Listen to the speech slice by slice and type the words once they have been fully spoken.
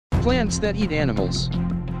Plants that eat animals.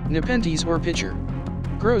 Nepenthes or pitcher.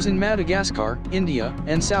 Grows in Madagascar, India,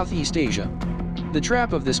 and Southeast Asia. The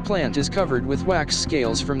trap of this plant is covered with wax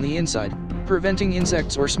scales from the inside, preventing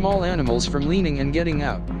insects or small animals from leaning and getting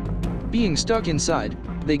out. Being stuck inside,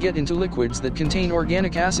 they get into liquids that contain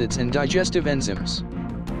organic acids and digestive enzymes.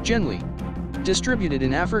 Generally distributed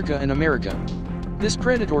in Africa and America. This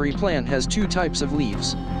predatory plant has two types of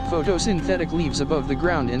leaves: photosynthetic leaves above the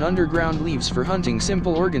ground and underground leaves for hunting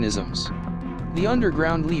simple organisms. The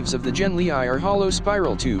underground leaves of the Genlii are hollow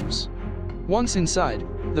spiral tubes. Once inside,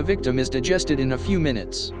 the victim is digested in a few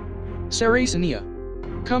minutes. Sarracenia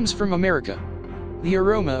comes from America. The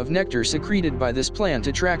aroma of nectar secreted by this plant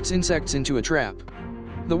attracts insects into a trap.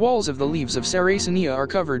 The walls of the leaves of Sarracenia are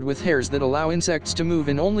covered with hairs that allow insects to move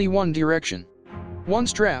in only one direction.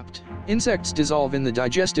 Once trapped, insects dissolve in the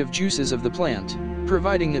digestive juices of the plant,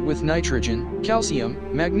 providing it with nitrogen, calcium,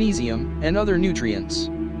 magnesium, and other nutrients.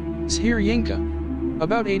 Zhiryanka.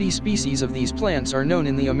 About 80 species of these plants are known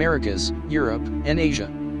in the Americas, Europe, and Asia.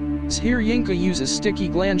 Zhiryanka uses sticky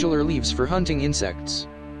glandular leaves for hunting insects.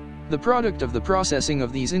 The product of the processing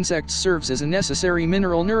of these insects serves as a necessary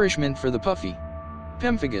mineral nourishment for the puffy.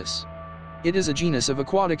 Pemphigus. It is a genus of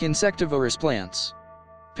aquatic insectivorous plants.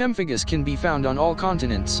 Pemphigus can be found on all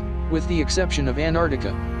continents, with the exception of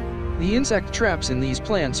Antarctica. The insect traps in these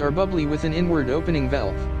plants are bubbly with an inward opening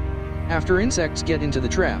valve. After insects get into the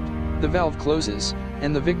trap, the valve closes,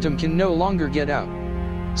 and the victim can no longer get out.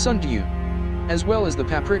 Sundew. As well as the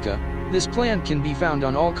paprika, this plant can be found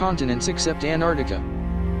on all continents except Antarctica.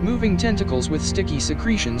 Moving tentacles with sticky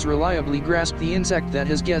secretions reliably grasp the insect that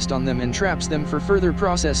has guessed on them and traps them for further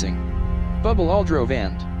processing. Bubble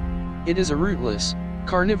aldrovand. It is a rootless,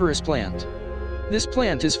 carnivorous plant. This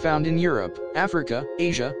plant is found in Europe, Africa,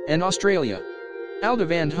 Asia, and Australia.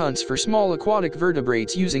 Aldrovand hunts for small aquatic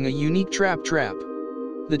vertebrates using a unique trap.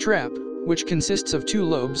 The trap, which consists of two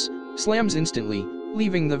lobes, slams instantly,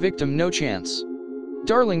 leaving the victim no chance.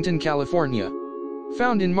 Darlington, California.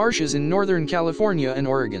 Found in marshes in Northern California and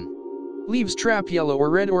Oregon. Leaves trap yellow or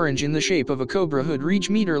red-orange in the shape of a cobra hood reach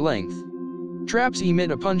meter length. Traps emit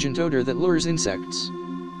a pungent odor that lures insects.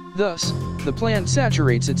 Thus, the plant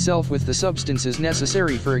saturates itself with the substances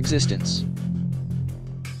necessary for existence.